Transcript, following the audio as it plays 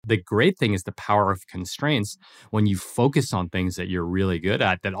The great thing is the power of constraints when you focus on things that you're really good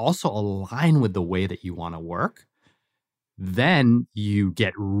at that also align with the way that you want to work, then you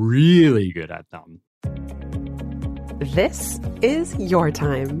get really good at them. This is your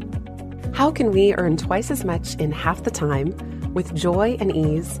time. How can we earn twice as much in half the time with joy and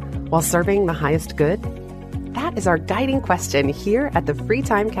ease while serving the highest good? That is our guiding question here at the Free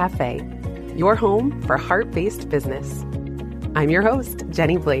Time Cafe, your home for heart-based business. I'm your host,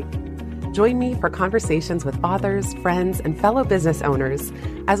 Jenny Blake. Join me for conversations with authors, friends, and fellow business owners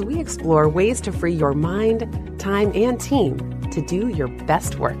as we explore ways to free your mind, time, and team to do your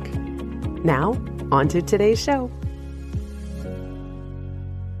best work. Now, on to today's show.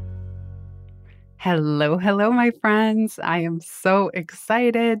 Hello, my friends. I am so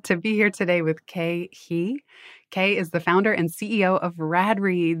excited to be here today with Kay He. Kay is the founder and CEO of Rad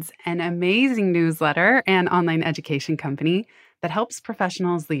Reads, an amazing newsletter and online education company that helps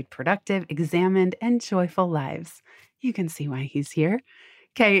professionals lead productive, examined, and joyful lives. You can see why he's here.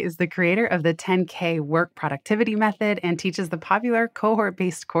 Kay is the creator of the 10K Work Productivity Method and teaches the popular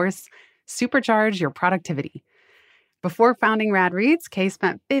cohort-based course, Supercharge Your Productivity. Before founding Rad Reads, Kay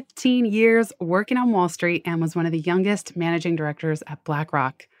spent 15 years working on Wall Street and was one of the youngest managing directors at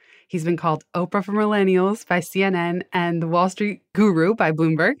BlackRock. He's been called Oprah for Millennials by CNN and the Wall Street Guru by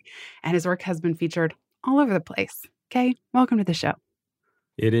Bloomberg, and his work has been featured all over the place. Kay, welcome to the show.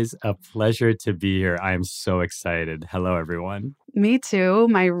 It is a pleasure to be here. I am so excited. Hello, everyone. Me too.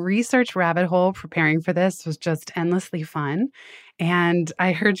 My research rabbit hole preparing for this was just endlessly fun. And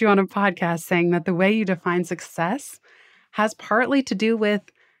I heard you on a podcast saying that the way you define success has partly to do with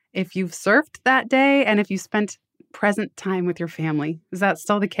if you've surfed that day and if you spent present time with your family. Is that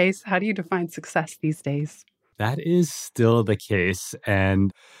still the case? How do you define success these days? That is still the case.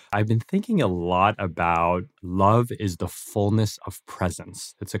 And I've been thinking a lot about love is the fullness of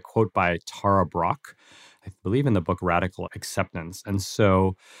presence. It's a quote by Tara Brach, I believe in the book Radical Acceptance. And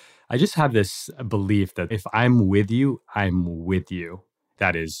so I just have this belief that if I'm with you, I'm with you.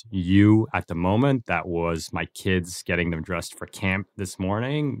 That is you at the moment. That was my kids getting them dressed for camp this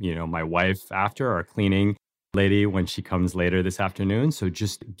morning. My wife after, our cleaning lady when she comes later this afternoon. So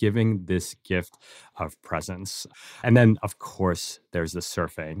just giving this gift of presence. And then, of course, there's the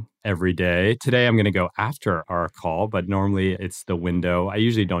surfing every day. Today, I'm going to go after our call, but normally it's the window. I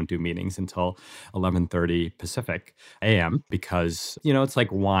usually don't do meetings until 11:30 Pacific AM because, it's like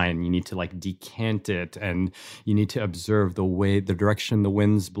wine. You need to decant it and you need to observe the direction the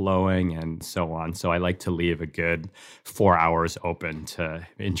wind's blowing and so on. So I like to leave a good 4 hours open to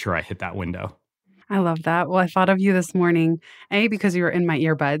ensure I hit that window. I love that. Well, I thought of you this morning, A, because you were in my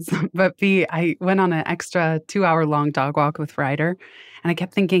earbuds, but B, I went on an extra 2-hour-long dog walk with Ryder, and I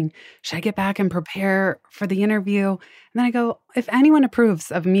kept thinking, should I get back and prepare for the interview? And then I go, if anyone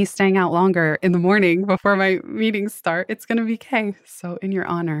approves of me staying out longer in the morning before my meetings start, it's going to be Kay. So in your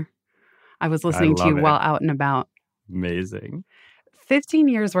honor, I was listening to you while out and about. Amazing. 15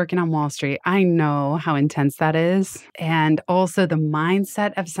 years working on Wall Street, I know how intense that is. And also the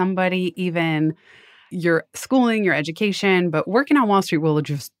mindset of somebody, even your schooling, your education, but working on Wall Street will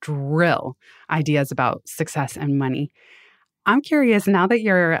just drill ideas about success and money. I'm curious, now that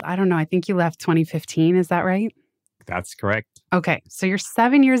you're, I think you left 2015, is that right? That's correct. Okay, so you're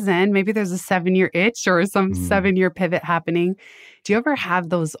 7 years in, maybe there's a 7-year itch or some 7-year pivot happening. Do you ever have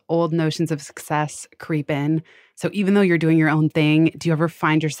those old notions of success creep in? So even though you're doing your own thing, do you ever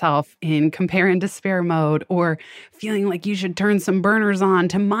find yourself in compare and despair mode or feeling like you should turn some burners on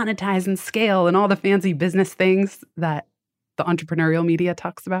to monetize and scale and all the fancy business things that the entrepreneurial media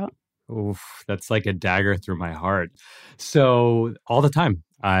talks about? Oof, that's like a dagger through my heart. So all the time,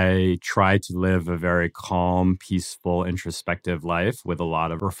 I try to live a very calm, peaceful, introspective life with a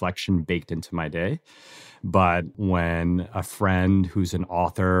lot of reflection baked into my day. But when a friend who's an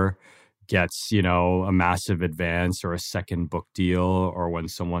author gets, a massive advance or a second book deal, or when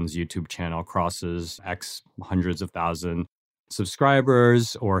someone's YouTube channel crosses X hundreds of thousands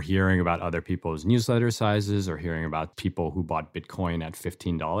subscribers, or hearing about other people's newsletter sizes, or hearing about people who bought Bitcoin at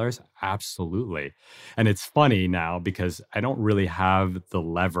 $15. Absolutely. And it's funny now because I don't really have the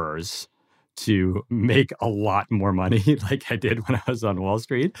levers to make a lot more money like I did when I was on Wall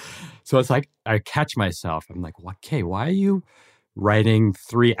Street. So it's like I catch myself. I'm like, okay, why are you writing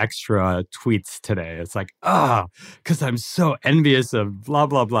 3 extra tweets today? It's like, because I'm so envious of blah,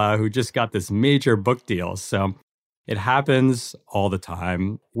 blah, blah, who just got this major book deal. So it happens all the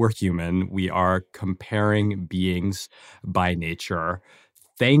time. We're human. We are comparing beings by nature.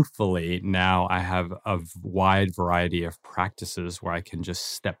 Thankfully, now I have a wide variety of practices where I can just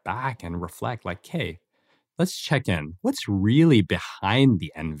step back and reflect like, hey, let's check in. What's really behind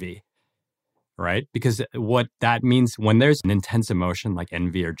the envy, right? Because what that means when there's an intense emotion like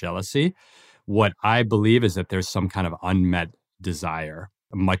envy or jealousy, what I believe is that there's some kind of unmet desire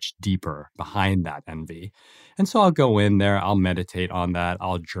much deeper behind that envy. And so I'll go in there, I'll meditate on that,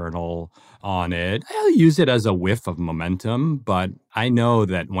 I'll journal on it. I'll use it as a whiff of momentum, but I know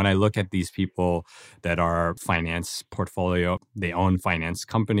that when I look at these people that are finance portfolio, they own finance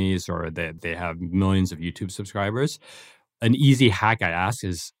companies or they have millions of YouTube subscribers, an easy hack I ask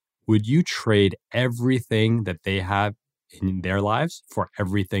is, would you trade everything that they have in their lives for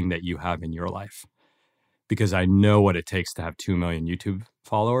everything that you have in your life? Because I know what it takes to have 2 million YouTube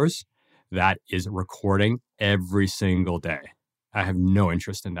followers. That is recording every single day. I have no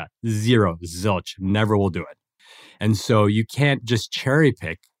interest in that. Zero, zilch, never will do it. And so you can't just cherry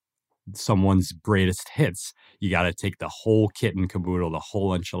pick someone's greatest hits. You got to take the whole kit and caboodle, the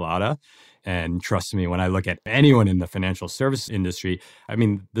whole enchilada. And trust me, when I look at anyone in the financial service industry, I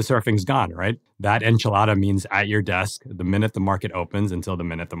mean, the surfing's gone, right? That enchilada means at your desk the minute the market opens until the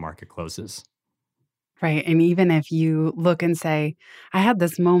minute the market closes. Right. And even if you look and say, I had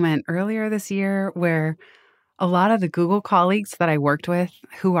this moment earlier this year where a lot of the Google colleagues that I worked with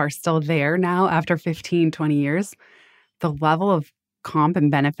who are still there now after 15, 20 years, the level of comp and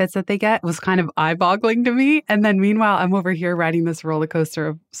benefits that they get was kind of eye-boggling to me. And then meanwhile, I'm over here riding this roller coaster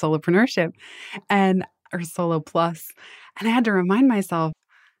of solopreneurship or solo plus. And I had to remind myself,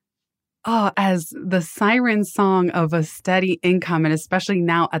 as the siren song of a steady income, and especially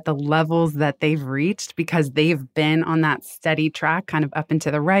now at the levels that they've reached, because they've been on that steady track, kind of up and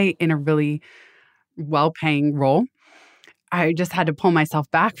to the right in a really well-paying role. I just had to pull myself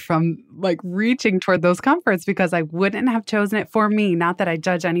back from like reaching toward those comforts because I wouldn't have chosen it for me. Not that I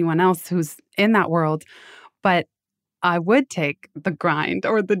judge anyone else who's in that world, but I would take the grind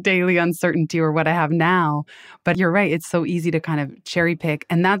or the daily uncertainty or what I have now. But you're right. It's so easy to kind of cherry pick.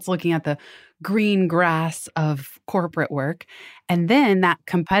 And that's looking at the green grass of corporate work. And then that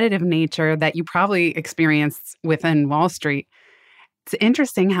competitive nature that you probably experienced within Wall Street. It's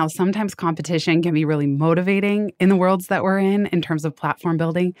interesting how sometimes competition can be really motivating in the worlds that we're in terms of platform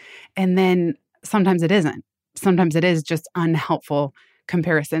building. And then sometimes it isn't. Sometimes it is just unhelpful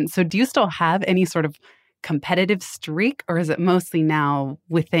comparison. So do you still have any sort of competitive streak, or is it mostly now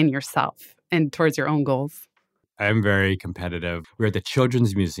within yourself and towards your own goals? I'm very competitive. We were at the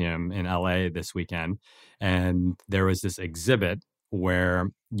Children's Museum in LA this weekend, and there was this exhibit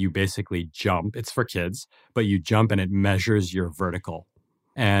where you basically jump. It's for kids, but you jump and it measures your vertical.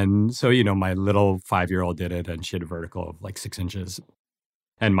 And so, my little 5-year-old did it and she had a vertical of like 6 inches.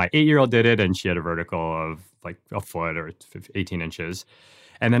 And my 8-year-old did it and she had a vertical of like a foot or 18 inches.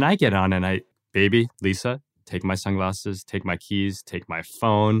 And then I get on and baby, Lisa, take my sunglasses, take my keys, take my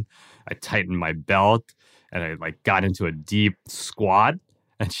phone. I tighten my belt and I like got into a deep squat.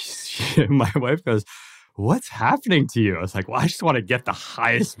 And my wife goes, "What's happening to you?" I was like, "Well, I just want to get the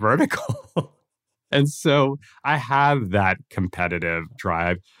highest vertical." And so I have that competitive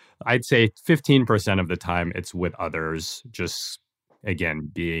drive. I'd say 15% of the time it's with others, just again,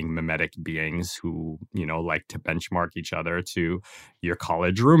 being mimetic beings who, like to benchmark each other to your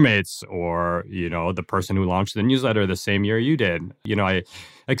college roommates or, the person who launched the newsletter the same year you did. I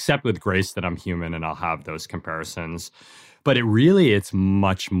accept with grace that I'm human and I'll have those comparisons. But it's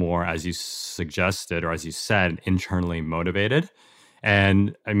much more, as you suggested or as you said, internally motivated.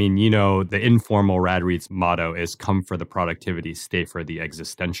 And I mean, the informal Rad Reads motto is come for the productivity, stay for the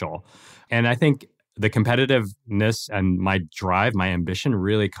existential. And I think the competitiveness and my drive, my ambition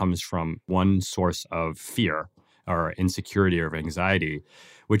really comes from one source of fear or insecurity or anxiety,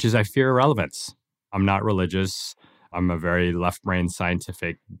 which is I fear irrelevance. I'm not religious. I'm a very left-brain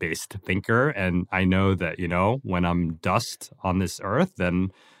scientific-based thinker. And I know that, when I'm dust on this earth,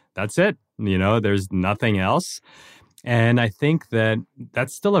 then that's it. There's nothing else. And I think that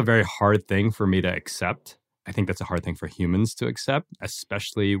that's still a very hard thing for me to accept. I think that's a hard thing for humans to accept,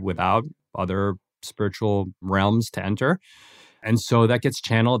 especially without other spiritual realms to enter. And so that gets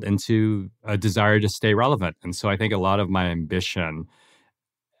channeled into a desire to stay relevant. And so I think a lot of my ambition,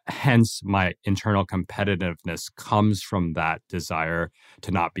 hence my internal competitiveness, comes from that desire to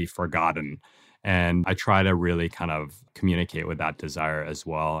not be forgotten. And I try to really kind of communicate with that desire as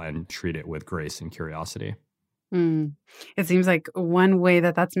well and treat it with grace and curiosity. It seems like one way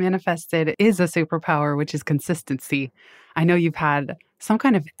that that's manifested is a superpower, which is consistency. I know you've had some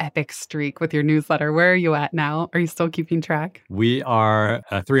kind of epic streak with your newsletter. Where are you at now? Are you still keeping track? We are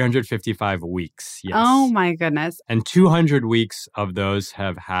 355 weeks, yes. Oh my goodness. And 200 weeks of those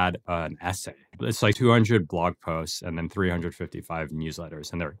have had an essay. It's like 200 blog posts and then 355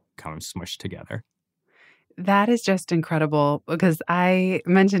 newsletters, and they're kind of smushed together. That is just incredible because I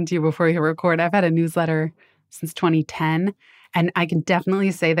mentioned to you before you record, I've had a newsletter since 2010. And I can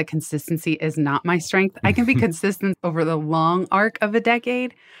definitely say that consistency is not my strength. I can be consistent over the long arc of a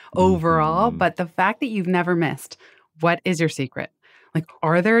decade overall, Mhm. but the fact that you've never missed, what is your secret? Like,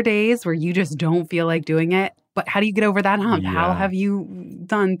 are there days where you just don't feel like doing it? But how do you get over that hump? How Yeah. have you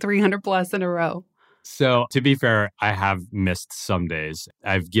done 300 plus in a row? So to be fair, I have missed some days.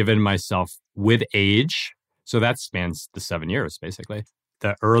 I've given myself with age. So that spans the 7 years, basically.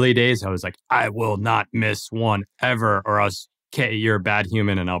 The early days, I was like, I will not miss one ever, or else, okay, you're a bad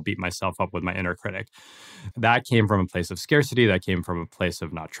human, and I'll beat myself up with my inner critic. That came from a place of scarcity. That came from a place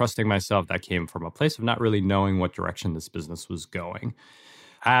of not trusting myself. That came from a place of not really knowing what direction this business was going.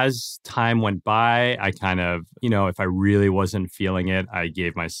 As time went by, I kind of, if I really wasn't feeling it, I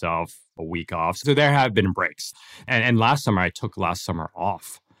gave myself a week off. So there have been breaks. And last summer, I took last summer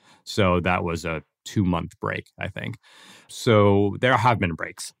off. So that was a 2 month break, I think. So there have been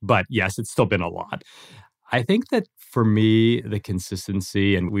breaks. But yes, it's still been a lot. I think that for me, the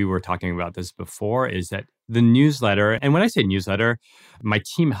consistency, and we were talking about this before, is that the newsletter, and when I say newsletter, my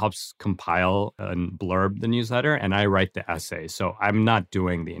team helps compile and blurb the newsletter, and I write the essay. So I'm not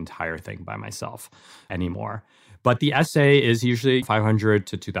doing the entire thing by myself anymore. But the essay is usually 500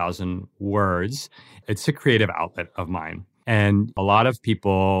 to 2,000 words. It's a creative outlet of mine. And a lot of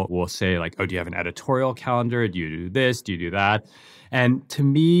people will say, like, oh, do you have an editorial calendar? Do you do this? Do you do that? And to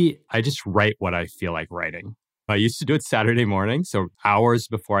me, I just write what I feel like writing. I used to do it Saturday morning, so hours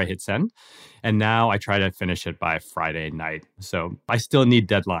before I hit send. And now I try to finish it by Friday night. So I still need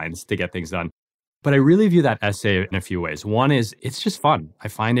deadlines to get things done. But I really view that essay in a few ways. One is it's just fun. I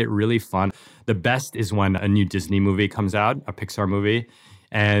find it really fun. The best is when a new Disney movie comes out, a Pixar movie,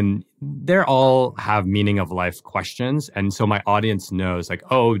 and they're all have meaning of life questions. And so my audience knows, like,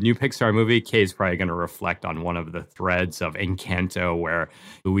 oh, new Pixar movie, Kay is probably going to reflect on one of the threads of Encanto, where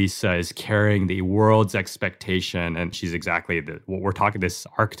Luisa is carrying the world's expectation. And she's exactly what we're talking, this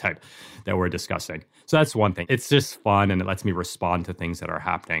archetype that we're discussing. So that's one thing. It's just fun and it lets me respond to things that are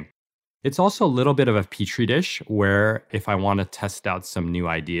happening. It's also a little bit of a petri dish where if I want to test out some new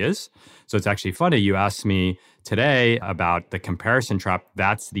ideas. So it's actually funny. You asked me today about the comparison trap.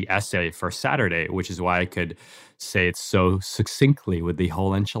 That's the essay for Saturday, which is why I could say it so succinctly with the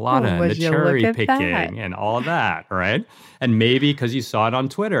whole enchilada Oh, and the would you look cherry at that? picking and all of that, right? And maybe because you saw it on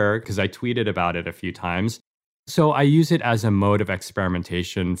Twitter, because I tweeted about it a few times. So I use it as a mode of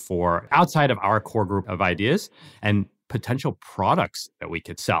experimentation for outside of our core group of ideas and potential products that we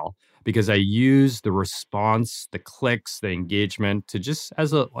could sell because I use the response, the clicks, the engagement to just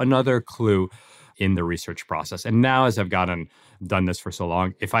as another clue in the research process. And now, as I've done this for so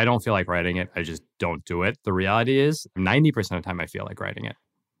long, if I don't feel like writing it, I just don't do it. The reality is 90% of the time I feel like writing it.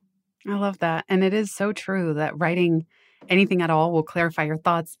 I love that. And it is so true that writing anything at all will clarify your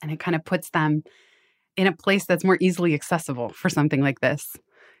thoughts and it kind of puts them in a place that's more easily accessible for something like this.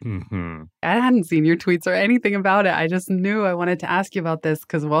 Hmm. I hadn't seen your tweets or anything about it. I just knew I wanted to ask you about this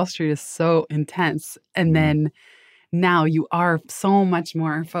because Wall Street is so intense. And then now you are so much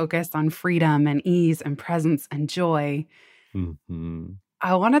more focused on freedom and ease and presence and joy. Hmm.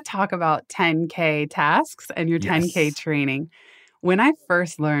 I want to talk about 10K tasks and your 10K Yes. training. When I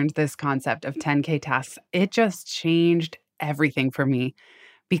first learned this concept of 10K tasks, it just changed everything for me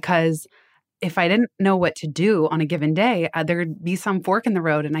because if I didn't know what to do on a given day, there'd be some fork in the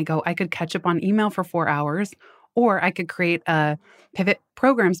road and I could catch up on email for 4 hours, or I could create a pivot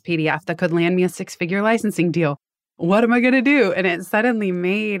programs PDF that could land me a 6-figure licensing deal. What am I going to do? And it suddenly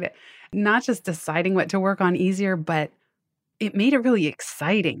made not just deciding what to work on easier, but it made it really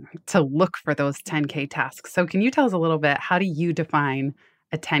exciting to look for those 10K tasks. So can you tell us a little bit, how do you define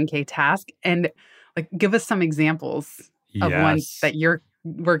a 10K task? And like give us some examples of ones Yes. that you're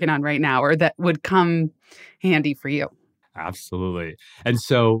working on right now or that would come handy for you. Absolutely. And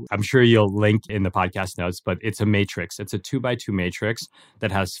so I'm sure you'll link in the podcast notes, but it's a matrix. It's a 2x2 matrix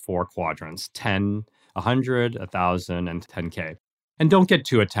that has 4 quadrants: 10, 100, 1,000, and 10K. And don't get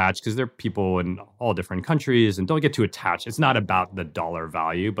too attached because there are people in all different countries, and don't get too attached. It's not about the dollar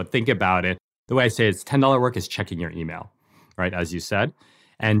value, but think about it. The way I say it's $10 work is checking your email, right? As you said.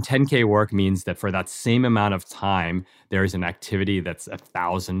 And 10K work means that for that same amount of time, there is an activity that's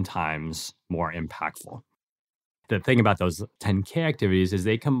 1,000 times more impactful. The thing about those 10K activities is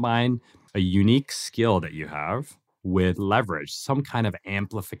they combine a unique skill that you have with leverage, some kind of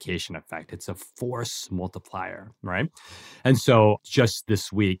amplification effect. It's a force multiplier, right? And so just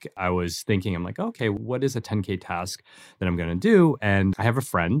this week, I was thinking, I'm like, okay, what is a 10K task that I'm going to do? And I have a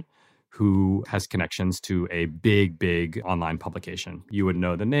friend who has connections to a big, big online publication. You would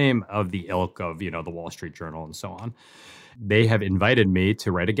know the name of the ilk of, the Wall Street Journal and so on. They have invited me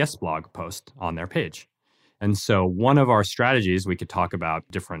to write a guest blog post on their page. And so one of our strategies, we could talk about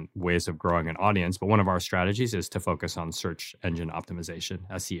different ways of growing an audience, but one of our strategies is to focus on search engine optimization,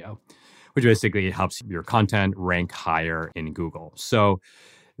 SEO, which basically helps your content rank higher in Google. So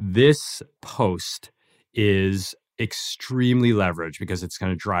this post is extremely leveraged because it's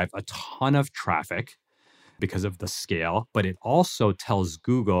going to drive a ton of traffic because of the scale, but it also tells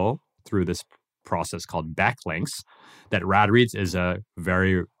Google through this process called backlinks that RadReads is a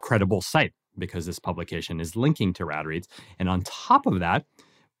very credible site because this publication is linking to RadReads. And on top of that,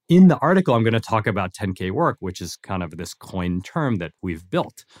 in the article, I'm going to talk about 10K work, which is kind of this coined term that we've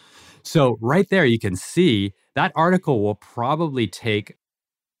built. So right there, you can see that article will probably take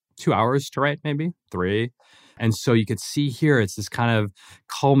 2 hours to write, maybe 3. And so you could see here, it's this kind of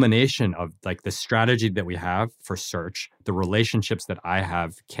culmination of like the strategy that we have for search, the relationships that I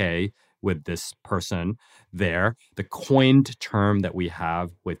have, Kay, with this person there, the coined term that we have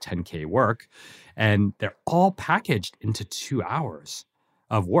with 10K work, and they're all packaged into 2 hours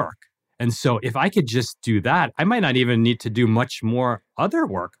of work. And so if I could just do that, I might not even need to do much more other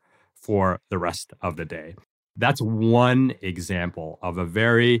work for the rest of the day. That's one example of a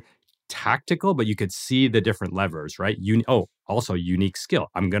very tactical, but you could see the different levers, right? Also unique skill.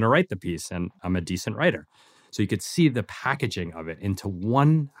 I'm going to write the piece and I'm a decent writer. So you could see the packaging of it into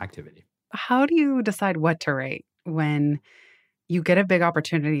one activity. How do you decide what to write when you get a big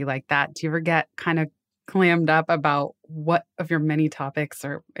opportunity like that? Do you ever get kind of clammed up about what of your many topics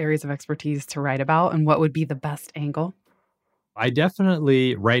or areas of expertise to write about and what would be the best angle? I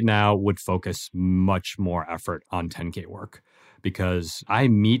definitely right now would focus much more effort on 10K work because I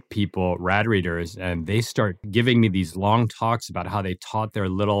meet people, rad readers, and they start giving me these long talks about how they taught their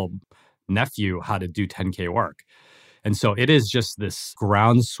little nephew how to do 10K work. And so it is just this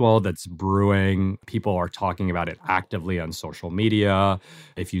groundswell that's brewing. People are talking about it actively on social media.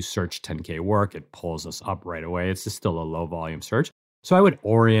 If you search 10K work, it pulls us up right away. It's just still a low volume search. So I would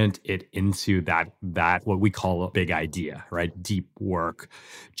orient it into that what we call a big idea, right? Deep work,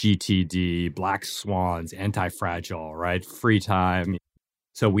 GTD, black swans, anti-fragile, right? Free time.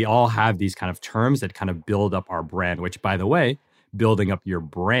 So we all have these kind of terms that kind of build up our brand, which by the way, building up your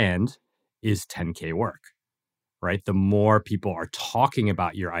brand is 10K work, right? The more people are talking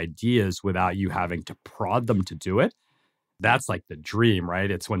about your ideas without you having to prod them to do it, that's like the dream, right?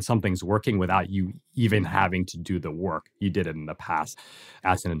 It's when something's working without you even having to do the work. You did it in the past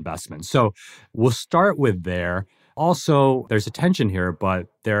as an investment. So we'll start with there. Also, there's a tension here, but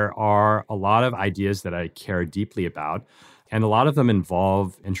there are a lot of ideas that I care deeply about. And a lot of them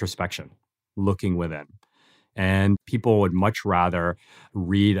involve introspection, looking within. And people would much rather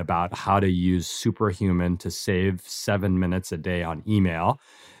read about how to use Superhuman to save 7 minutes a day on email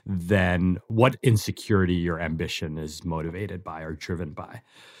than what insecurity your ambition is motivated by or driven by.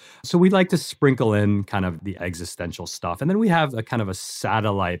 So we like to sprinkle in kind of the existential stuff. And then we have a kind of a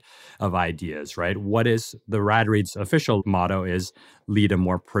satellite of ideas, right? What is the RadReads official motto is lead a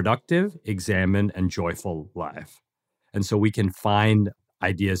more productive, examined, and joyful life. And so we can find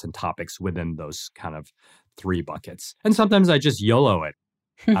ideas and topics within those kind of 3 buckets. And sometimes I just YOLO it.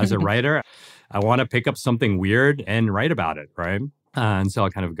 As a writer, I want to pick up something weird and write about it, right? And so I'll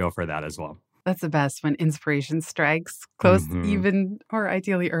kind of go for that as well. That's the best when inspiration strikes close, even or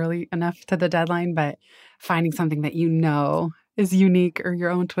ideally early enough to the deadline, but finding something that you know is unique or your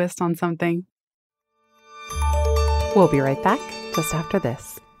own twist on something. We'll be right back just after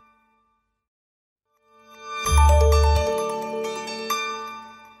this.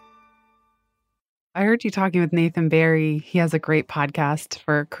 I heard you talking with Nathan Barry. He has a great podcast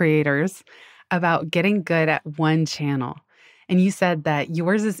for creators about getting good at one channel. And you said that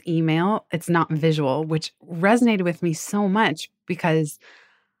yours is email, it's not visual, which resonated with me so much because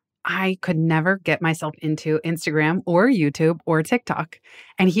I could never get myself into Instagram or YouTube or TikTok.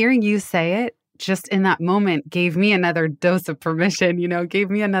 And hearing you say it just in that moment gave me another dose of permission, gave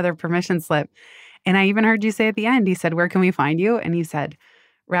me another permission slip. And I even heard you say at the end, he said, "Where can we find you?" And you said,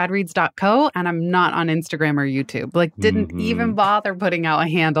 radreads.co, and I'm not on Instagram or YouTube. Didn't even bother putting out a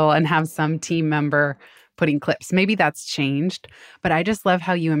handle and have some team member putting clips. Maybe that's changed, but I just love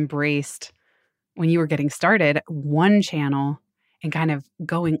how you embraced, when you were getting started, one channel and kind of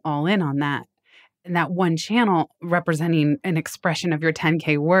going all in on that. And that one channel representing an expression of your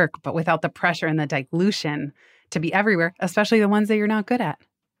 10K work, but without the pressure and the dilution to be everywhere, especially the ones that you're not good at.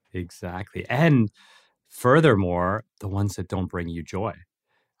 Exactly. And furthermore, the ones that don't bring you joy.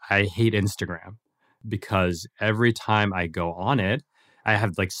 I hate Instagram because every time I go on it, I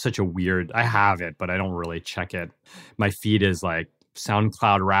have like such a weird, I have it, but I don't really check it. My feed is like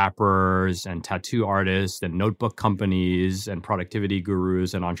SoundCloud rappers and tattoo artists and notebook companies and productivity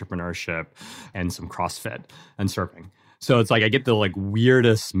gurus and entrepreneurship and some CrossFit and surfing. So it's like I get the like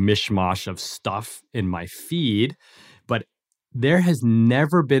weirdest mishmash of stuff in my feed, but there has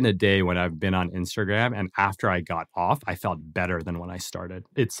never been a day when I've been on Instagram and after I got off, I felt better than when I started.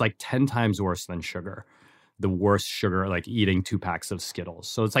 It's like 10 times worse than sugar. The worst sugar, like eating 2 packs of Skittles.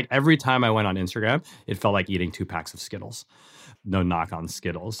 So it's like every time I went on Instagram, it felt like eating 2 packs of Skittles. No knock on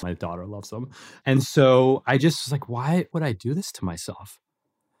Skittles. My daughter loves them. And so I just was like, why would I do this to myself?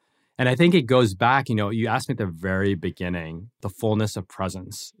 And I think it goes back, you asked me at the very beginning, the fullness of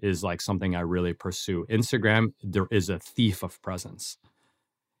presence is like something I really pursue. Instagram, there is a thief of presence.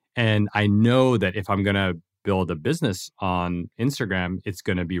 And I know that if I'm going to build a business on Instagram, it's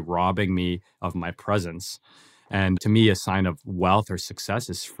going to be robbing me of my presence. And to me, a sign of wealth or success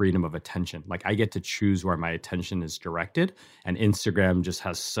is freedom of attention. Like I get to choose where my attention is directed. And Instagram just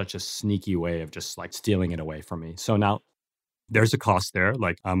has such a sneaky way of just like stealing it away from me. So now there's a cost there.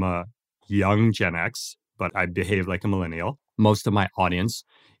 Like I'm a young Gen X, but I behave like a millennial. Most of my audience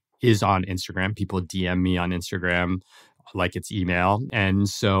is on Instagram. People DM me on Instagram like it's email. And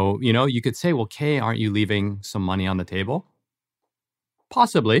so, you could say, well, Kay, aren't you leaving some money on the table?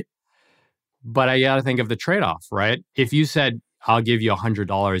 Possibly. But I got to think of the trade-off, right? If you said, I'll give you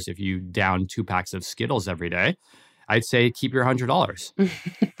 $100 if you down 2 packs of Skittles every day, I'd say keep your $100.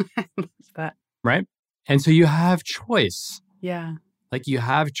 I love that. Right? And so you have choice. Yeah. Like you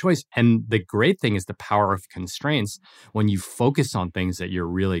have choice. And the great thing is the power of constraints when you focus on things that you're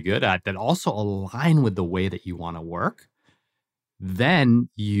really good at that also align with the way that you want to work, then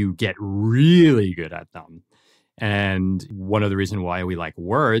you get really good at them. And one of the reasons why we like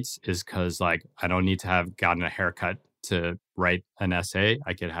words is because like I don't need to have gotten a haircut to write an essay.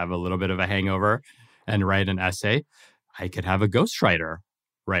 I could have a little bit of a hangover and write an essay. I could have a ghostwriter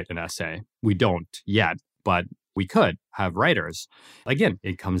write an essay. We don't yet, but we could have writers. Again,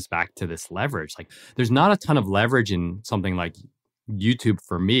 it comes back to this leverage. Like there's not a ton of leverage in something like YouTube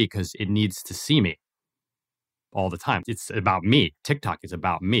for me because it needs to see me all the time. It's about me. TikTok is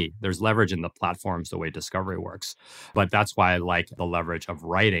about me. There's leverage in the platforms, the way discovery works. But that's why I like the leverage of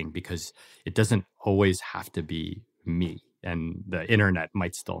writing because it doesn't always have to be me. And the internet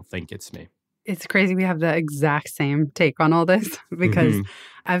might still think it's me. It's crazy. We have the exact same take on all this because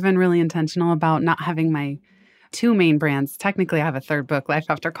I've been really intentional about not having my 2 main brands. Technically, I have a third book, Life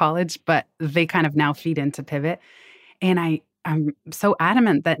After College, but they kind of now feed into Pivot. And I'm so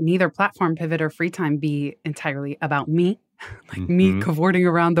adamant that neither platform, Pivot or Free Time, be entirely about me, like me cavorting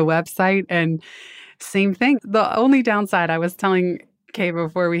around the website. And same thing. The only downside I was telling Kay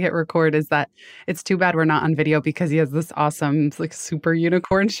before we hit record is that it's too bad we're not on video because he has this awesome, like super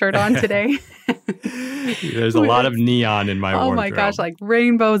unicorn shirt on today. There's a lot of neon in my wardrobe. Oh my gosh, like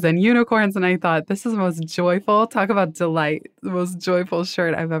rainbows and unicorns. And I thought, this is the most joyful, talk about delight, the most joyful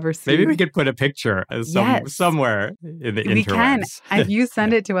shirt I've ever seen. Maybe we could put a picture somewhere in the interwebs. We can. If you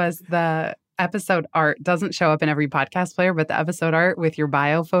send it to us, the episode art doesn't show up in every podcast player, but the episode art with your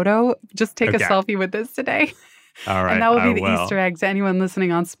bio photo, just take a selfie with this today. All right. And that will be the Easter egg to anyone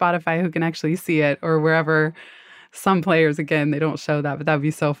listening on Spotify who can actually see it or wherever. Some players, again, they don't show that, but that would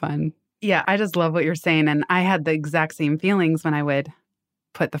be so fun. Yeah, I just love what you're saying. And I had the exact same feelings when I would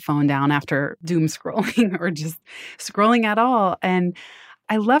put the phone down after doom scrolling or just scrolling at all. And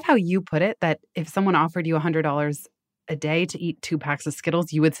I love how you put it that if someone offered you $100 a day to eat 2 packs of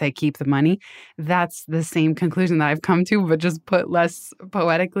Skittles, you would say keep the money. That's the same conclusion that I've come to, but just put less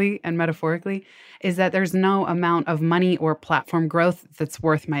poetically and metaphorically, is that there's no amount of money or platform growth that's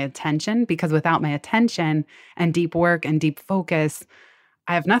worth my attention, because without my attention and deep work and deep focus,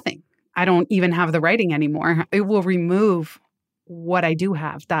 I have nothing. I don't even have the writing anymore. It will remove what I do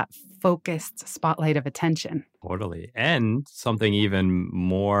have, that focused spotlight of attention. Totally. And something even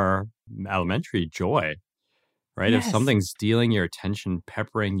more elementary, joy. Right? Yes. If something's stealing your attention,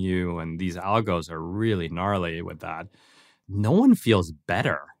 peppering you, and these algos are really gnarly with that, no one feels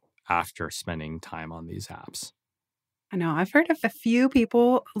better after spending time on these apps. I know. I've heard of a few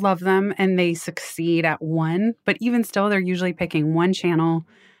people love them and they succeed at one, but even still, they're usually picking one channel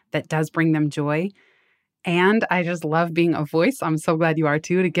that does bring them joy. And I just love being a voice. I'm so glad you are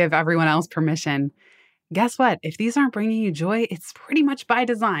too, to give everyone else permission. Guess what? If these aren't bringing you joy, it's pretty much by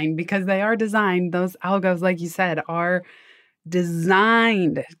design, because they are designed. Those algos, like you said, are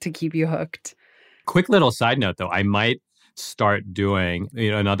designed to keep you hooked. Quick little side note, though, I might start doing,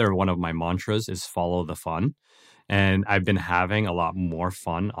 another one of my mantras is follow the fun. And I've been having a lot more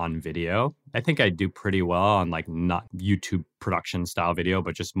fun on video. I think I do pretty well on like not YouTube production style video,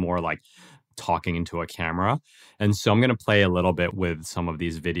 but just more like talking into a camera. And so I'm going to play a little bit with some of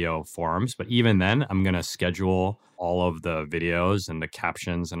these video forums. But even then, I'm going to schedule all of the videos and the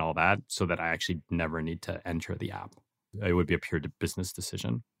captions and all that so that I actually never need to enter the app. It would be a pure business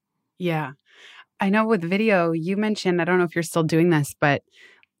decision. Yeah. I know with video, you mentioned, I don't know if you're still doing this, but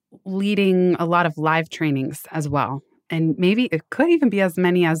leading a lot of live trainings as well. And maybe it could even be as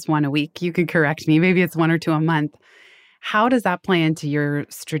many as one a week. You could correct me. Maybe it's one or two a month. How does that play into your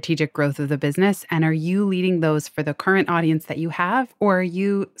strategic growth of the business? And are you leading those for the current audience that you have, or are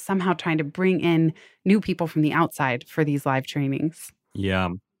you somehow trying to bring in new people from the outside for these live trainings? Yeah.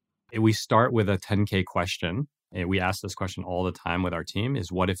 We start with a 10K question. And we ask this question all the time with our team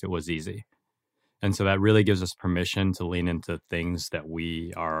is what if it was easy? And so that really gives us permission to lean into things that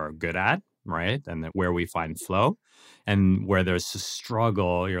we are good at, right? And that where we find flow, and where there's a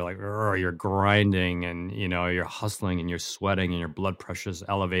struggle, you're like, you're grinding and, you're hustling and you're sweating and your blood pressure's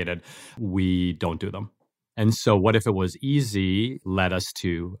elevated. We don't do them. And so what if it was easy led us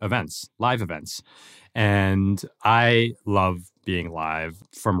to events, live events. And I love being live.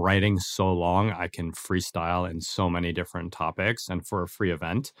 From writing so long, I can freestyle in so many different topics. And for a free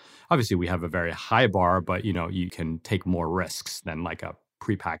event, obviously we have a very high bar, but you can take more risks than like a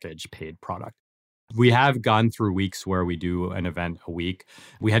prepackaged paid product. We have gone through weeks where we do an event a week.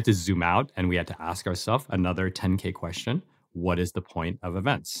 We had to zoom out and we had to ask ourselves another 10K question. What is the point of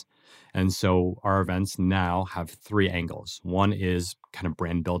events? And so our events now have three angles. One is kind of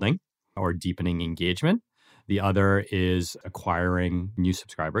brand building or deepening engagement. The other is acquiring new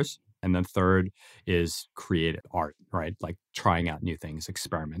subscribers. And then third is creative art, right? Like trying out new things,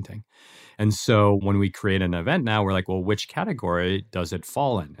 experimenting. And so when we create an event now, we're like, well, which category does it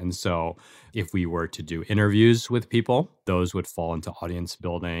fall in? And so if we were to do interviews with people, those would fall into audience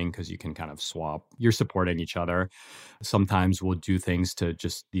building because you can kind of swap. You're supporting each other. Sometimes we'll do things to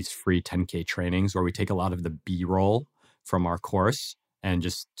just these free 10K trainings where we take a lot of the B-roll from our course and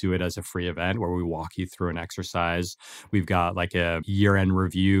just do it as a free event where we walk you through an exercise. We've got like a year-end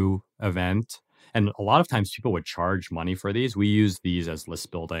review event. And a lot of times people would charge money for these. We use these as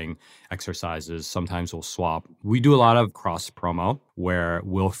list building exercises. Sometimes we'll swap. We do a lot of cross promo where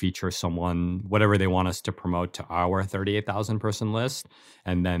we'll feature someone, whatever they want us to promote to our 38,000 person list.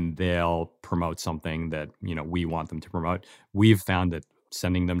 And then they'll promote something that, we want them to promote. We've found that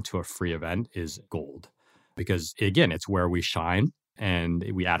sending them to a free event is gold because again, it's where we shine. And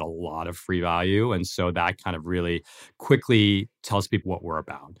we add a lot of free value. And so that kind of really quickly tells people what we're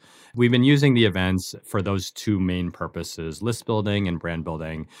about. We've been using the events for those two main purposes, list building and brand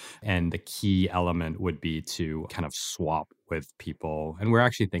building. And the key element would be to kind of swap with people. And we're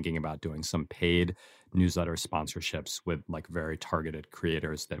actually thinking about doing some paid newsletter sponsorships with like very targeted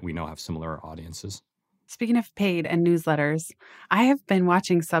creators that we know have similar audiences. Speaking of paid and newsletters, I have been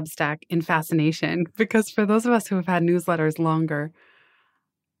watching Substack in fascination because for those of us who have had newsletters longer,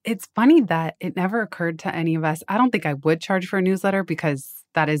 it's funny that it never occurred to any of us. I don't think I would charge for a newsletter because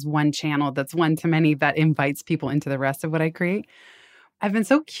that is one channel that's one to many that invites people into the rest of what I create. I've been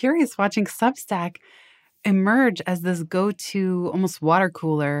so curious watching Substack emerge as this go-to almost water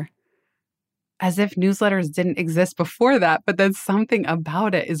cooler, as if newsletters didn't exist before that, but then something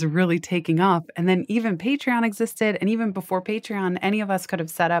about it is really taking off. And then even Patreon existed. And even before Patreon, any of us could have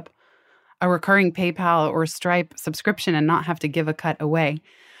set up a recurring PayPal or Stripe subscription and not have to give a cut away.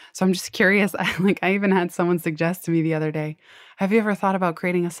 So I'm just curious. I even had someone suggest to me the other day, have you ever thought about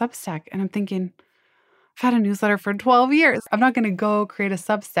creating a Substack? And I'm thinking, I've had a newsletter for 12 years. I'm not going to go create a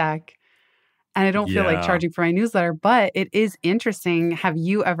Substack. And I don't feel like charging for my newsletter, but it is interesting. Have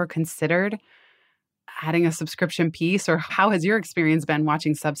you ever considered adding a subscription piece, or how has your experience been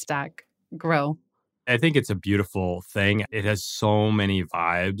watching Substack grow? I think it's a beautiful thing. It has so many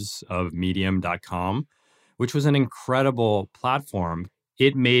vibes of medium.com, which was an incredible platform.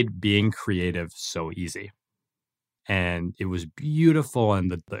 It made being creative so easy. And it was beautiful.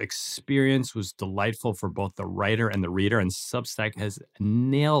 And the experience was delightful for both the writer and the reader. And Substack has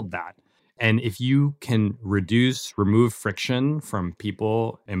nailed that. And if you can remove friction from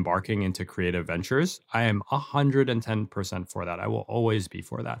people embarking into creative ventures, I am 110% for that. I will always be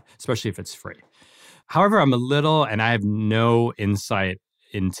for that, especially if it's free. However, and I have no insight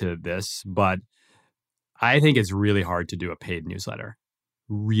into this, but I think it's really hard to do a paid newsletter.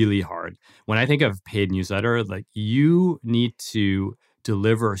 Really hard. When I think of paid newsletter, like you need to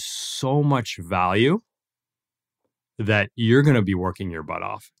deliver so much value that you're going to be working your butt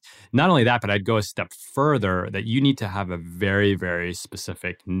off. Not only that, but I'd go a step further that you need to have a very, very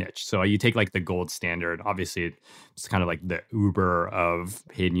specific niche. So you take like the gold standard. Obviously, it's kind of like the Uber of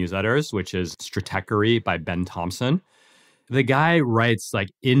paid newsletters, which is Stratechery by Ben Thompson. The guy writes like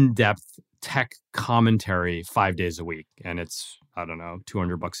in-depth tech commentary 5 days a week. And it's, I don't know,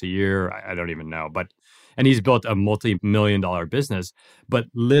 $200 a year. I don't even know. And he's built a multi-million-dollar business, but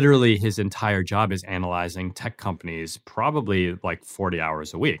literally his entire job is analyzing tech companies, probably like 40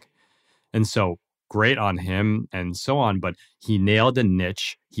 hours a week. And so great on him and so on, but he nailed a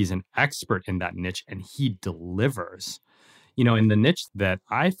niche. He's an expert in that niche and he delivers. In the niche that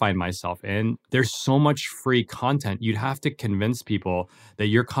I find myself in, there's so much free content. You'd have to convince people that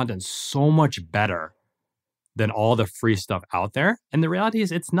your content's so much better than all the free stuff out there. And the reality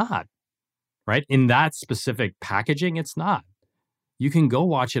is it's not, right? In that specific packaging, it's not. You can go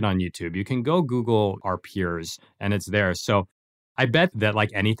watch it on YouTube. You can go Google our peers and it's there. So I bet that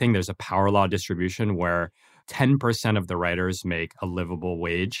like anything, there's a power law distribution where 10% of the writers make a livable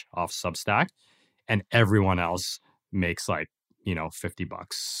wage off Substack and everyone else makes like,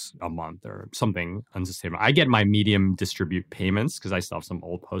 $50 a month or something unsustainable. I get my Medium distribute payments because I still have some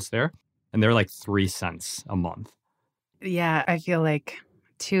old posts there and they're like 3 cents a month. Yeah, I feel like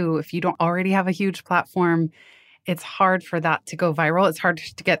too, if you don't already have a huge platform, it's hard for that to go viral. It's hard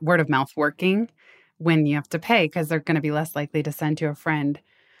to get word of mouth working when you have to pay because they're going to be less likely to send to a friend.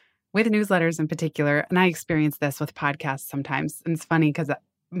 With newsletters in particular, and I experience this with podcasts sometimes, and it's funny because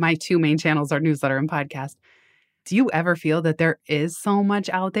my 2 main channels are newsletter and podcast. Do you ever feel that there is so much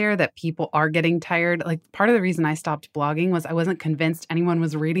out there that people are getting tired? Like part of the reason I stopped blogging was I wasn't convinced anyone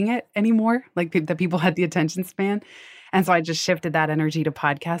was reading it anymore, like that people had the attention span. And so I just shifted that energy to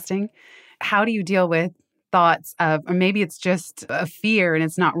podcasting. How do you deal with thoughts of, or maybe it's just a fear and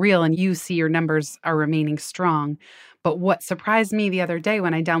it's not real and you see your numbers are remaining strong. But what surprised me the other day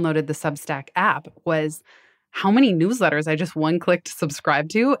when I downloaded the Substack app was how many newsletters I just one-clicked subscribe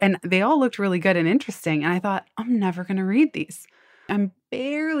to, and they all looked really good and interesting. And I thought, I'm never going to read these. I'm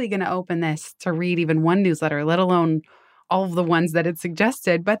barely going to open this to read even one newsletter, let alone all of the ones that it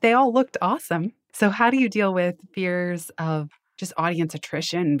suggested, but they all looked awesome. So how do you deal with fears of just audience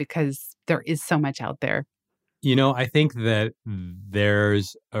attrition because there is so much out there? I think that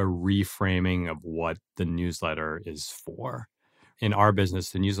there's a reframing of what the newsletter is for. In our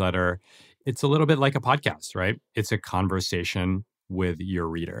business, the newsletter, it's a little bit like a podcast, right? It's a conversation with your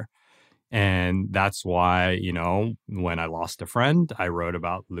reader. And that's why, when I lost a friend, I wrote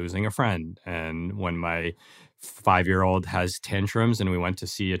about losing a friend. And when my 5-year-old has tantrums and we went to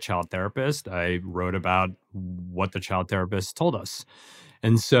see a child therapist, I wrote about what the child therapist told us.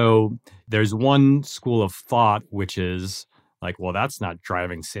 And so there's one school of thought, which is like, well, that's not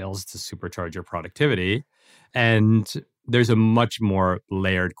driving sales to supercharge your productivity. And there's a much more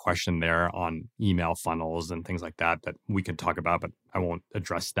layered question there on email funnels and things like that we could talk about, but I won't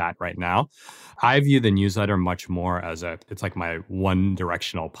address that right now. I view the newsletter much more as it's like my one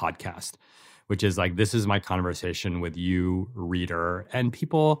directional podcast, which is like, this is my conversation with you, reader. And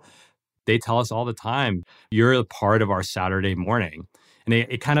people, they tell us all the time, you're a part of our Saturday morning. And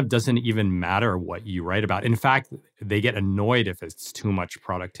it kind of doesn't even matter what you write about. In fact, they get annoyed if it's too much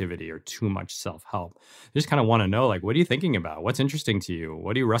productivity or too much self-help. They just kind of want to know, like, what are you thinking about? What's interesting to you?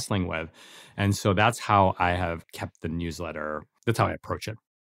 What are you wrestling with? And so that's how I have kept the newsletter. That's how I approach it.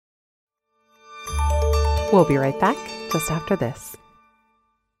 We'll be right back just after this.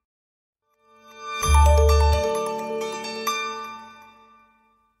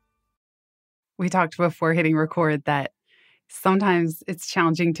 We talked before hitting record that sometimes it's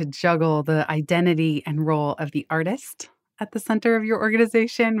challenging to juggle the identity and role of the artist at the center of your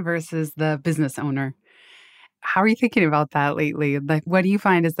organization versus the business owner. How are you thinking about that lately? Like, what do you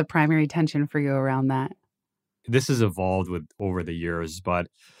find is the primary tension for you around that? This has evolved over the years, but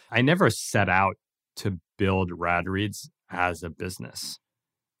I never set out to build RadReads as a business.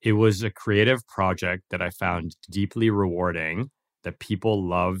 It was a creative project that I found deeply rewarding, that people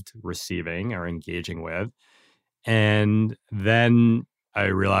loved receiving or engaging with. And then I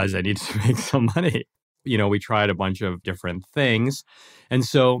realized I needed to make some money. We tried a bunch of different things. And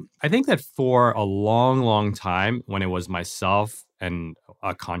so I think that for a long, long time, when it was myself and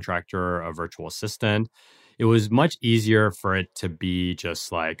a contractor, a virtual assistant, it was much easier for it to be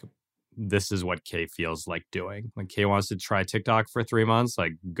just like, this is what Kay feels like doing. Like Kay wants to try TikTok for 3 months,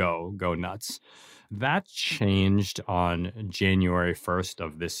 like go nuts. That changed on January 1st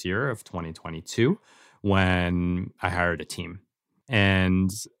of this year of 2022. When I hired a team. And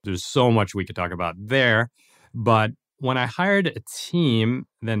there's so much we could talk about there. But when I hired a team,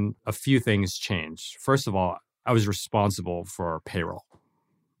 then a few things changed. First of all, I was responsible for payroll.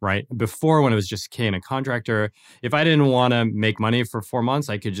 Right? Before, when it was just Kay and a contractor, if I didn't want to make money for 4 months,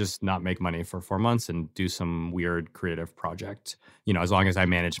 I could just not make money for 4 months and do some weird creative project, as long as I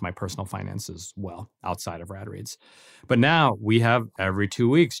managed my personal finances well outside of RadReads. But now we have every 2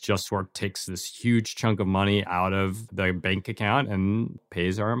 weeks, JustWork takes this huge chunk of money out of the bank account and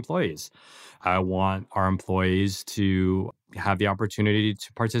pays our employees. I want our employees to have the opportunity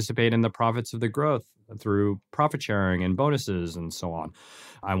to participate in the profits of the growth through profit sharing and bonuses and so on.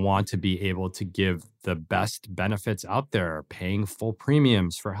 I want to be able to give the best benefits out there, paying full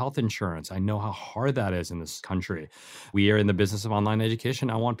premiums for health insurance. I know how hard that is in this country. We are in the business of online education.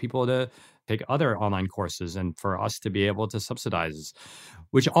 I want people to take other online courses and for us to be able to subsidize,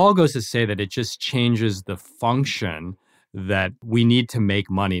 which all goes to say that it just changes the function that we need to make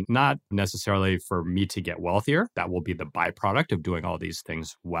money, not necessarily for me to get wealthier. That will be the byproduct of doing all these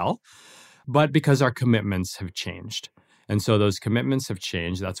things well, but because our commitments have changed. And so those commitments have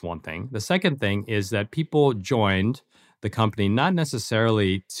changed. That's one thing. The second thing is that people joined the company not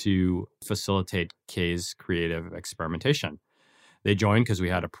necessarily to facilitate Kay's creative experimentation. They joined because we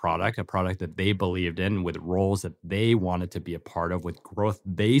had a product that they believed in, with roles that they wanted to be a part of, with growth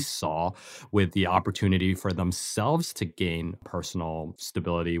they saw, with the opportunity for themselves to gain personal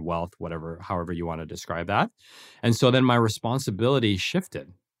stability, wealth, whatever, however you want to describe that. And so then my responsibility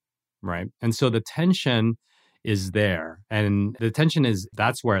shifted, right? And so the tension is there. And the tension is,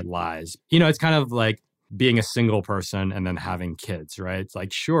 that's where it lies. It's kind of like being a single person and then having kids, right? It's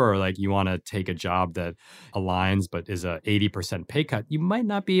like, sure, like you want to take a job that aligns, but is a 80% pay cut. You might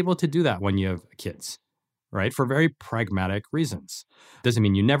not be able to do that when you have kids, right? For very pragmatic reasons. Doesn't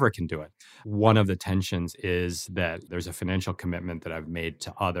mean you never can do it. One of the tensions is that there's a financial commitment that I've made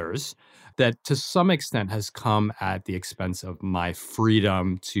to others that to some extent has come at the expense of my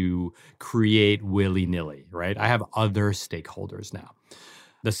freedom to create willy-nilly, right? I have other stakeholders now.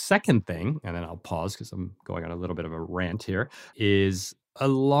 The second thing, and then I'll pause because I'm going on a little bit of a rant here, is a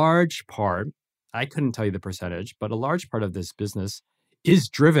large part, I couldn't tell you the percentage, but a large part of this business is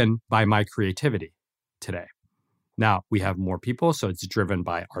driven by my creativity today. Now, we have more people, so it's driven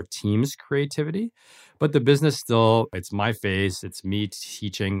by our team's creativity, but the business still, it's my face, it's me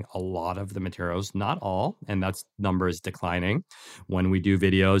teaching a lot of the materials, not all, and that number is declining. When we do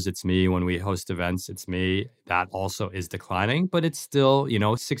videos, it's me. When we host events, it's me. That also is declining, but it's still,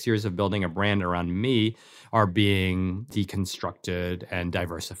 6 years of building a brand around me are being deconstructed and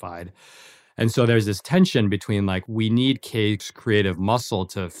diversified. And so there's this tension between we need Kay's creative muscle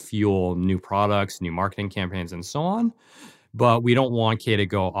to fuel new products, new marketing campaigns, and so on. But we don't want Kay to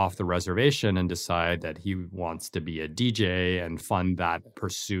go off the reservation and decide that he wants to be a DJ and fund that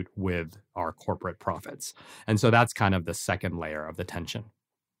pursuit with our corporate profits. And so that's kind of the second layer of the tension.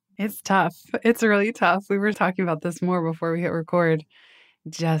 It's tough. It's really tough. We were talking about this more before we hit record.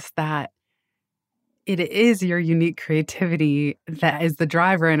 Just that it is your unique creativity that is the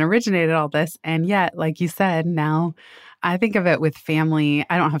driver and originated all this. And yet, like you said, now I think of it with family.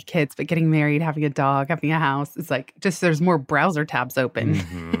 I don't have kids, but getting married, having a dog, having a house, it's like just there's more browser tabs open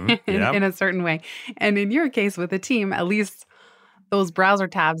in a certain way. And in your case with a team, at least those browser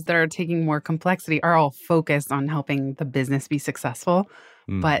tabs that are taking more complexity are all focused on helping the business be successful.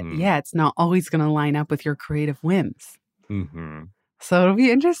 But yeah, it's not always going to line up with your creative whims. So it'll be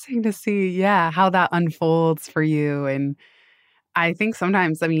interesting to see, how that unfolds for you. And I think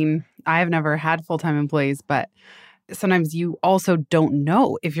sometimes, I have never had full-time employees, but sometimes you also don't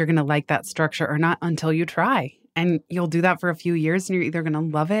know if you're going to like that structure or not until you try. And you'll do that for a few years and you're either going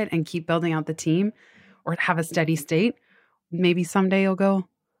to love it and keep building out the team or have a steady state. Maybe someday you'll go,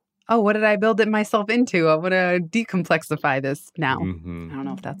 oh, what did I build it myself into? I want to decomplexify this now. I don't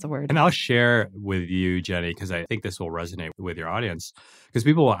know if that's a word. And I'll share with you, Jenny, because I think this will resonate with your audience. Because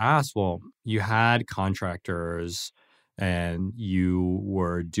people will ask, well, you had contractors and you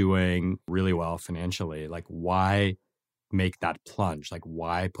were doing really well financially. Why make that plunge?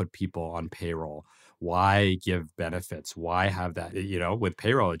 Why put people on payroll? Why give benefits? Why have that? With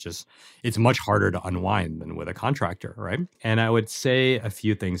payroll, it's much harder to unwind than with a contractor, right? And I would say a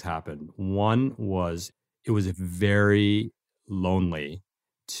few things happened. One was it was very lonely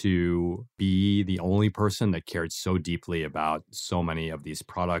to be the only person that cared so deeply about so many of these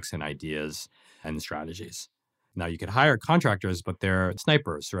products and ideas and strategies. Now, you could hire contractors, but they're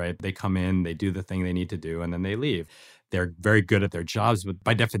snipers, right? They come in, they do the thing they need to do, and then they leave. They're very good at their jobs, but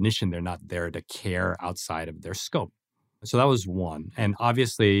by definition, they're not there to care outside of their scope. So that was one. And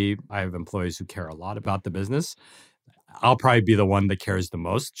obviously, I have employees who care a lot about the business. I'll probably be the one that cares the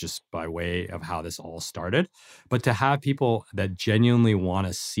most just by way of how this all started. But to have people that genuinely want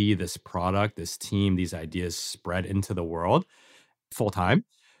to see this product, this team, these ideas spread into the world full time,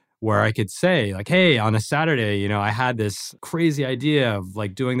 where I could say, like, hey, on a Saturday, I had this crazy idea of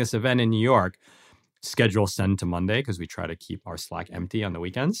like doing this event in New York. Schedule send to Monday because we try to keep our Slack empty on the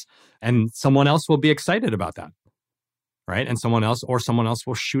weekends. And someone else will be excited about that, right? And someone else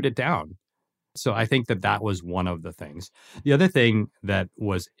will shoot it down. So I think that was one of the things. The other thing that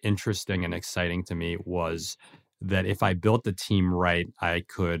was interesting and exciting to me was that if I built the team right, I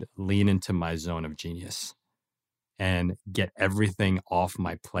could lean into my zone of genius and get everything off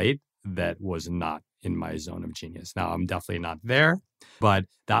my plate that was not in my zone of genius. Now, I'm definitely not there, but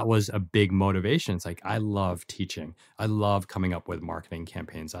that was a big motivation. It's like, I love teaching. I love coming up with marketing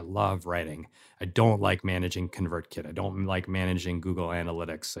campaigns. I love writing. I don't like managing ConvertKit. I don't like managing Google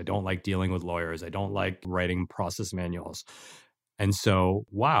Analytics. I don't like dealing with lawyers. I don't like writing process manuals. And so,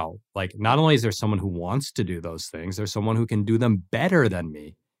 wow, like not only is there someone who wants to do those things, there's someone who can do them better than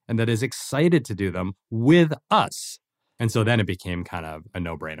me and that is excited to do them with us. And so then it became kind of a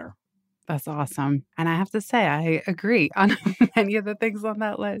no-brainer. That's awesome. And I have to say, I agree on many of the things on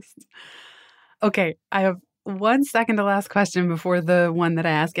that list. Okay, I have 1 second to last question before the one that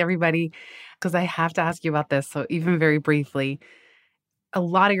I ask everybody, because I have to ask you about this. So even very briefly, a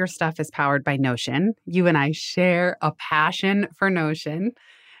lot of your stuff is powered by Notion. You and I share a passion for Notion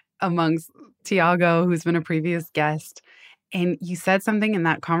amongst Tiago, who's been a previous guest. And you said something in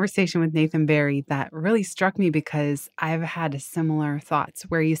that conversation with Nathan Barry that really struck me because I've had similar thoughts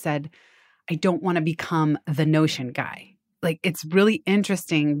where you said, I don't want to become the Notion guy. Like, it's really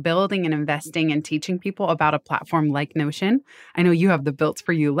interesting building and investing and teaching people about a platform like Notion. I know you have the Built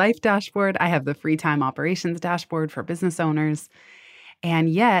for You Life dashboard. I have the Free Time Operations dashboard for business owners. And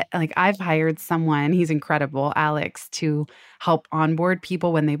yet, like, I've hired someone, he's incredible, Alex, to help onboard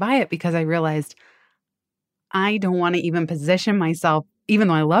people when they buy it because I realized I don't want to even position myself, even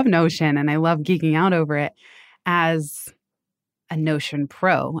though I love Notion and I love geeking out over it, as a Notion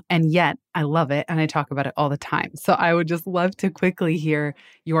pro. And yet I love it and I talk about it all the time. So I would just love to quickly hear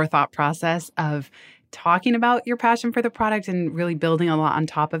your thought process of talking about your passion for the product and really building a lot on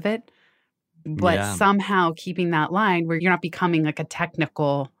top of it, but somehow keeping that line where you're not becoming like a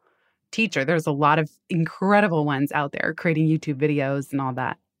technical teacher. There's a lot of incredible ones out there creating YouTube videos and all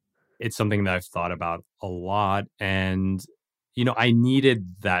that. It's something that I've thought about a lot. And, I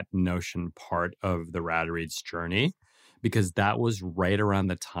needed that Notion part of the Rad Reads journey because that was right around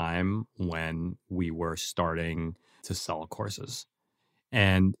the time when we were starting to sell courses.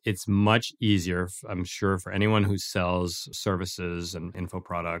 And it's much easier, I'm sure, for anyone who sells services and info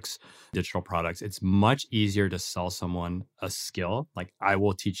products, digital products, it's much easier to sell someone a skill. Like, I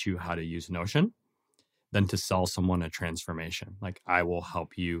will teach you how to use Notion than to sell someone a transformation. Like, I will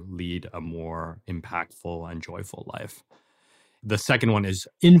help you lead a more impactful and joyful life. The second one is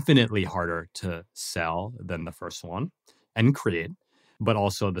infinitely harder to sell than the first one and create. But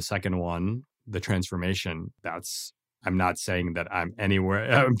also the second one, the transformation, I'm not saying that I'm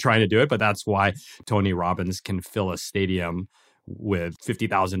trying to do it, but that's why Tony Robbins can fill a stadium with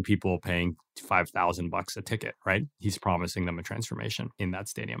 50,000 people paying $5,000 a ticket, right? He's promising them a transformation in that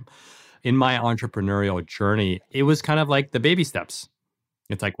stadium. In my entrepreneurial journey, it was kind of like the baby steps.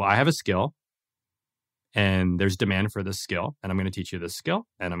 It's like, well, I have a skill and there's demand for this skill and I'm going to teach you this skill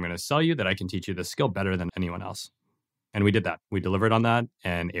and I'm going to sell you that I can teach you this skill better than anyone else. And we did that. We delivered on that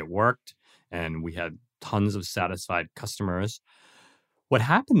and it worked and we had tons of satisfied customers. What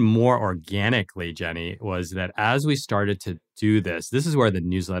happened more organically, Jenny, was that as we started to do this is where the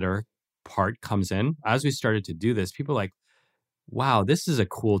newsletter part comes in. As we started to do this, people were like, wow, this is a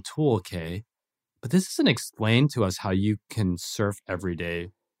cool tool, Kay, but this doesn't explain to us how you can surf every day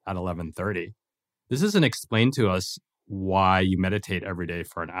at 11:30. This doesn't explain to us why you meditate every day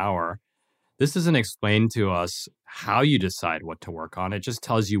for an hour. This doesn't explain to us how you decide what to work on. It just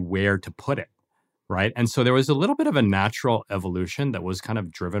tells you where to put it, right? And so there was a little bit of a natural evolution that was kind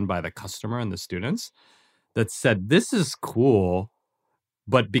of driven by the customer and the students that said, this is cool,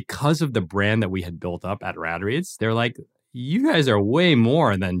 but because of the brand that we had built up at Rad Reads, they're like, you guys are way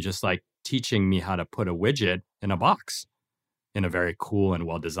more than just like teaching me how to put a widget in a box, in a very cool and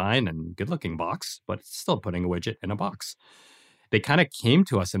well-designed and good-looking box, but still putting a widget in a box. They kind of came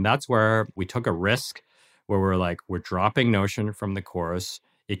to us, and that's where we took a risk where we're like, we're dropping Notion from the course.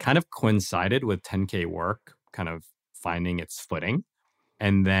 It kind of coincided with 10K work, kind of finding its footing.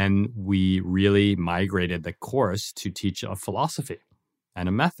 And then we really migrated the course to teach a philosophy and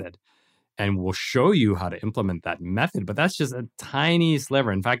a method. And we'll show you how to implement that method, but that's just a tiny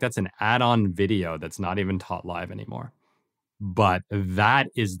sliver. In fact, that's an add-on video that's not even taught live anymore. But that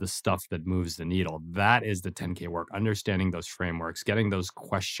is the stuff that moves the needle. That is the 10K work, understanding those frameworks, getting those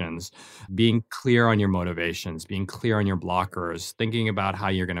questions, being clear on your motivations, being clear on your blockers, thinking about how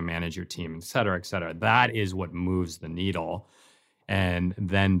you're going to manage your team, et cetera, et cetera. That is what moves the needle. And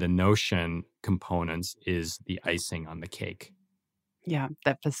then the Notion components is the icing on the cake. Yeah,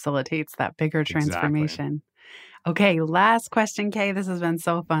 that facilitates that bigger transformation. Exactly. Okay, last question, Kay. This has been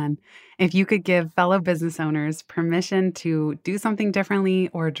so fun. If you could give fellow business owners permission to do something differently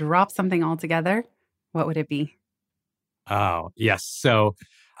or drop something altogether, what would it be? Oh, yes. So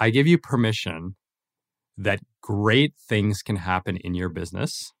I give you permission that great things can happen in your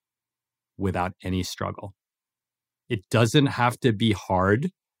business without any struggle. It doesn't have to be hard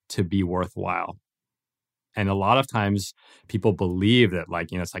to be worthwhile. And a lot of times people believe that,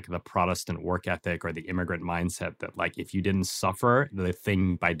 like, it's like the Protestant work ethic or the immigrant mindset that, like, if you didn't suffer, the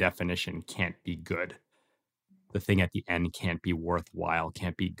thing by definition can't be good. The thing at the end can't be worthwhile,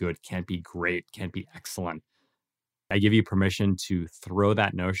 can't be good, can't be great, can't be excellent. I give you permission to throw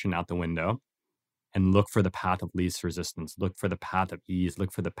that notion out the window and look for the path of least resistance. Look for the path of ease.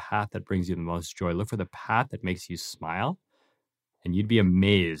 Look for the path that brings you the most joy. Look for the path that makes you smile. And you'd be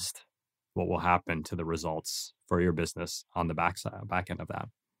amazed what will happen to the results for your business on the back end of that.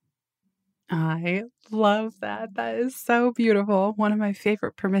 I love that. That is so beautiful. One of my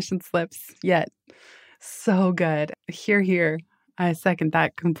favorite permission slips yet. So good. Here. I second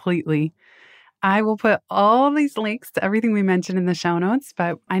that completely. I will put all these links to everything we mentioned in the show notes,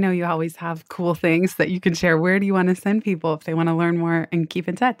 but I know you always have cool things that you can share. Where do you want to send people if they want to learn more and keep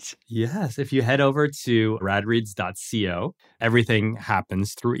in touch? Yes. If you head over to radreads.co, everything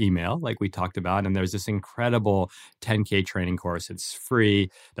happens through email, like we talked about. And there's this incredible 10K training course. It's free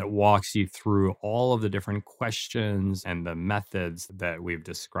that walks you through all of the different questions and the methods that we've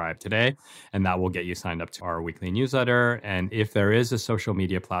described today. And that will get you signed up to our weekly newsletter. And if there is a social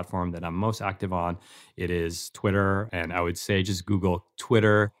media platform that I'm most active on, it is Twitter. And I would say just Google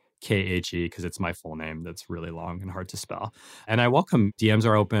Twitter KHE because it's my full name that's really long and hard to spell. And I welcome DMs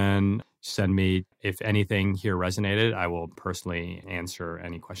are open. Send me, if anything here resonated, I will personally answer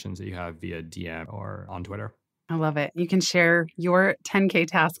any questions that you have via DM or on Twitter. I love it. You can share your 10K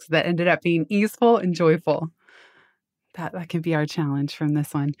tasks that ended up being easeful and joyful. That can be our challenge from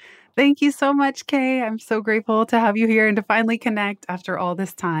this one. Thank you so much, Kay. I'm so grateful to have you here and to finally connect after all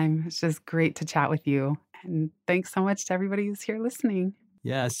this time. It's just great to chat with you. And thanks so much to everybody who's here listening.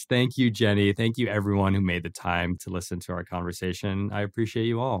 Yes. Thank you, Jenny. Thank you, everyone who made the time to listen to our conversation. I appreciate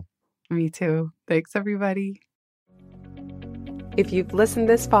you all. Me too. Thanks, everybody. If you've listened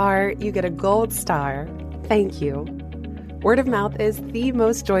this far, you get a gold star. Thank you. Word of mouth is the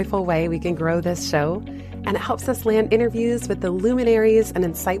most joyful way we can grow this show, and it helps us land interviews with the luminaries and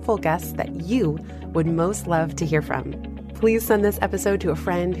insightful guests that you would most love to hear from. Please send this episode to a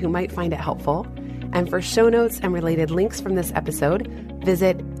friend who might find it helpful. And for show notes and related links from this episode,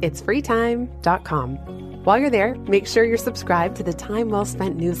 visit itsfreetime.com. While you're there, make sure you're subscribed to the Time Well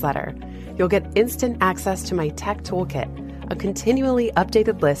Spent newsletter. You'll get instant access to my tech toolkit, a continually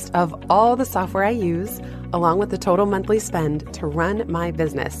updated list of all the software I use, along with the total monthly spend to run my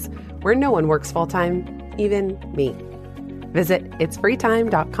business, where no one works full-time, even me. Visit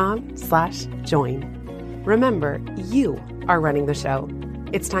itsfreetime.com/join. Remember, you are running the show.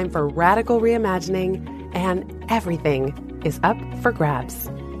 It's time for radical reimagining, and everything is up for grabs.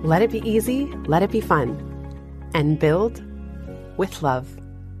 Let it be easy, let it be fun, and build with love.